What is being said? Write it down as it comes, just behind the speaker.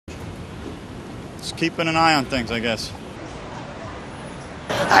Just keeping an eye on things, I guess.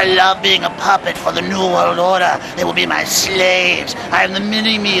 I love being a puppet for the New World Order. They will be my slaves. I am the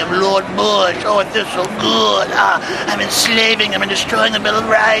mini-me of Lord Bush. Oh, it feels so good. I'm enslaving them and destroying the Bill of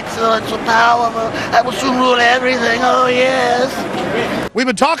Rights. Oh, it's so powerful. I will soon rule everything. Oh, yes. We've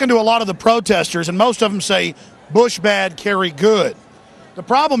been talking to a lot of the protesters, and most of them say Bush bad, Kerry good. The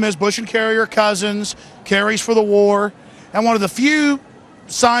problem is Bush and Kerry are cousins. Kerry's for the war. And one of the few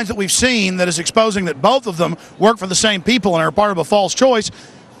signs that we've seen that is exposing that both of them work for the same people and are part of a false choice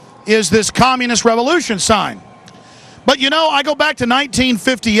is this communist revolution sign. But you know, I go back to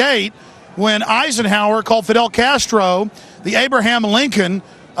 1958 when Eisenhower called Fidel Castro the Abraham Lincoln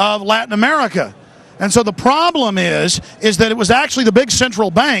of Latin America. And so the problem is that it was actually the big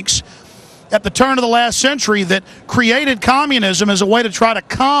central banks at the turn of the last century that created communism as a way to try to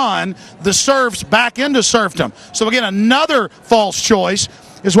con the serfs back into serfdom. So again, another false choice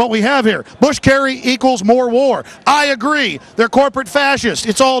is what we have here. Bush-Kerry equals more war. I agree. They're corporate fascists.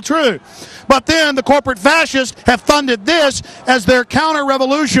 It's all true. But then the corporate fascists have funded this as their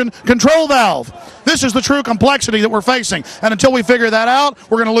counter-revolution control valve. This is the true complexity that we're facing. And until we figure that out,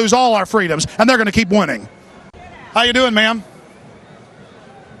 we're going to lose all our freedoms, and they're going to keep winning. How you doing, ma'am?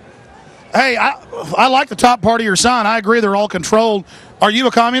 Hey, I like the top part of your sign. I agree they're all controlled. Are you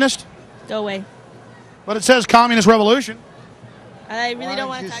a communist? Go away. But it says communist revolution. I really don't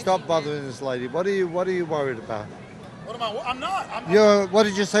want to stop bothering this lady. What are you worried about? What am I? I'm not. What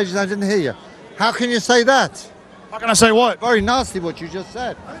did you say? I didn't hear you. How can you say that? How can I say what? Very nasty what you just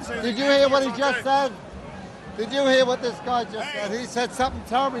said. Did you hear what he just said? Did you hear what this guy just said? He said something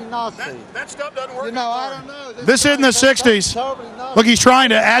terribly nasty. That stuff doesn't work. You know, I don't know. This is in the 60s. Look, he's trying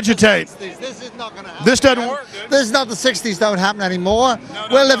to agitate. This is not going to happen. This doesn't work, dude. This is not the 60s. Don't happen anymore.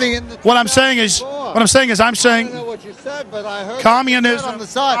 We're living in the. What I'm saying is, I'm saying. I don't know what you said, but I heard communism. on the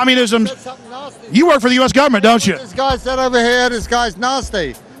side. Communism. You work for the U.S. government, don't you? This guy said over here. This guy's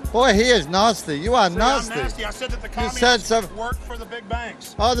nasty. Boy, he is nasty. You are nasty. I'm nasty. I said that the communists work for the big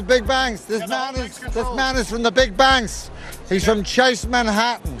banks. Oh, the big banks. This man is from the big banks. He's from Chase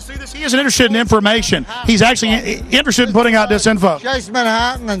Manhattan. See this? He isn't interested in information. He's actually interested in putting out disinfo. Chase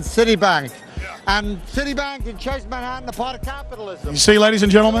Manhattan and Citibank. And Citibank and Chase Manhattan are part of capitalism. You see, ladies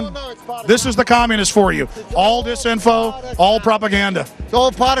and gentlemen, this is the communists for you. All disinfo, all propaganda. It's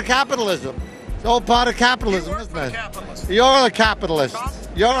all part of capitalism. It's all part of capitalism, isn't it? You're a capitalist.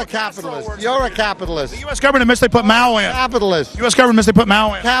 You're a capitalist. You're a capitalist. The U.S. government admits they put Mao in. Capitalist. U.S. government admits they put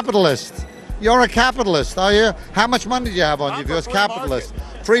Mao in. Capitalist. You're a capitalist, are you? How much money do you have on you if you're a capitalist?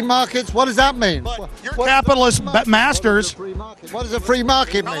 Free markets? What does that mean? You're capitalist masters. What does a free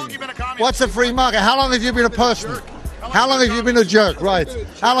market mean? What's a free market? How long have you been a person? How long have you been a jerk? Right.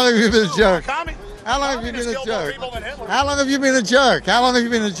 How long have you been a jerk? How long have you been a jerk? How long have you been a jerk? How long have you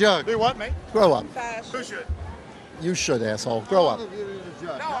been a jerk? Do what, mate? Grow up. Who should? You should, asshole. Grow up.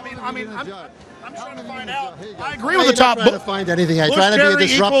 No, I'm trying to find out. I agree with the top. I'm trying to find anything. I'm trying to be a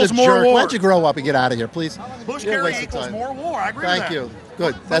disruptive jerk. Why don't you grow up and get out of here, please? Bush-Kerry equals more war. I agree with that. Thank you.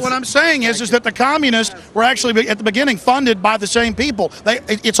 Good. But what I'm saying is that the communists were actually at the beginning funded by the same people.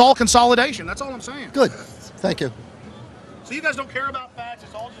 It's all consolidation. That's all I'm saying. Good. Thank you. So you guys don't care about facts.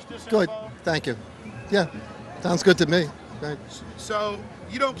 It's all just disinfo. Good. Thank you. Yeah. Sounds good to me. Right. So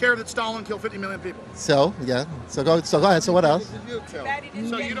you don't care that Stalin killed 50 million people? So, yeah. So go ahead. So what else?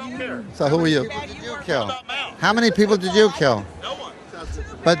 So you don't care? So who are you? How many people did you kill? No one.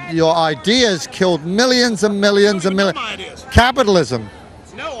 But your ideas killed millions and millions and millions. Capitalism.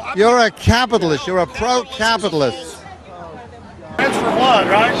 You're a capitalist. You're a pro-capitalist. That's for blood,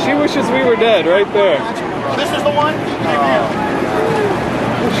 right? She wishes we were dead, right there. This is the one?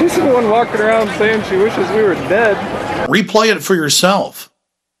 She's the one walking around saying she wishes we were dead. Replay it for yourself.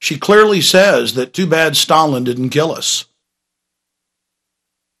 She clearly says that too bad Stalin didn't kill us.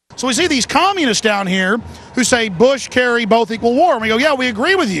 So we see these communists down here who say Bush, Kerry, both equal war. And we go, yeah, we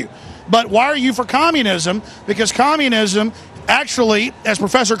agree with you. But why are you for communism? Because communism actually, as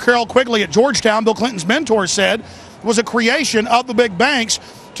Professor Carol Quigley at Georgetown, Bill Clinton's mentor, said, was a creation of the big banks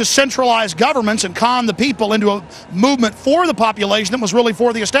to centralize governments and con the people into a movement for the population that was really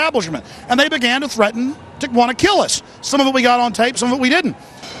for the establishment. And they began to threaten to want to kill us. Some of it we got on tape, some of it we didn't.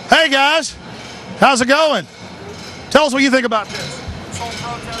 Hey guys, how's it going? Tell us what you think about this.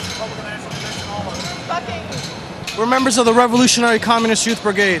 We're members of the Revolutionary Communist Youth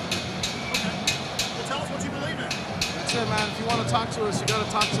Brigade. Okay. Well, tell us what you believe in. That's it, man. If you want to talk to us, you got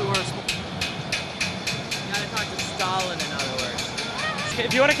to talk to us. You got to talk to Stalin, in other words.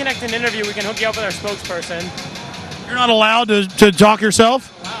 If you want to connect an interview, we can hook you up with our spokesperson. You're not allowed to talk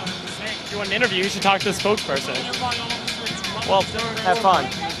yourself? Wow, if you want an interview, you should talk to the spokesperson. Well, have fun.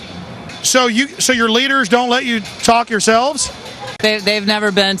 So your leaders don't let you talk yourselves? They've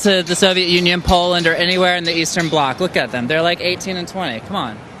never been to the Soviet Union, Poland, or anywhere in the Eastern Bloc. Look at them. They're like 18 and 20. Come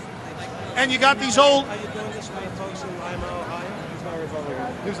on. And you got these old...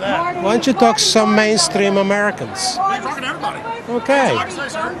 Who's that? Why don't you talk to some mainstream Americans? I'm talking to everybody. Okay. That's all I can say,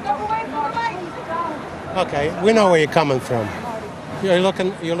 sir. Okay, we know where you're coming from. You're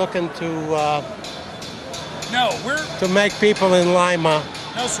looking to No, to make people in Lima.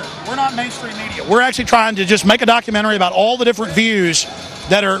 No, sir. We're not mainstream media. We're actually trying to just make a documentary about all the different views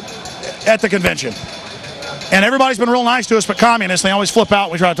that are at the convention. And everybody's been real nice to us, but communists, they always flip out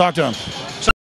when we try to talk to them.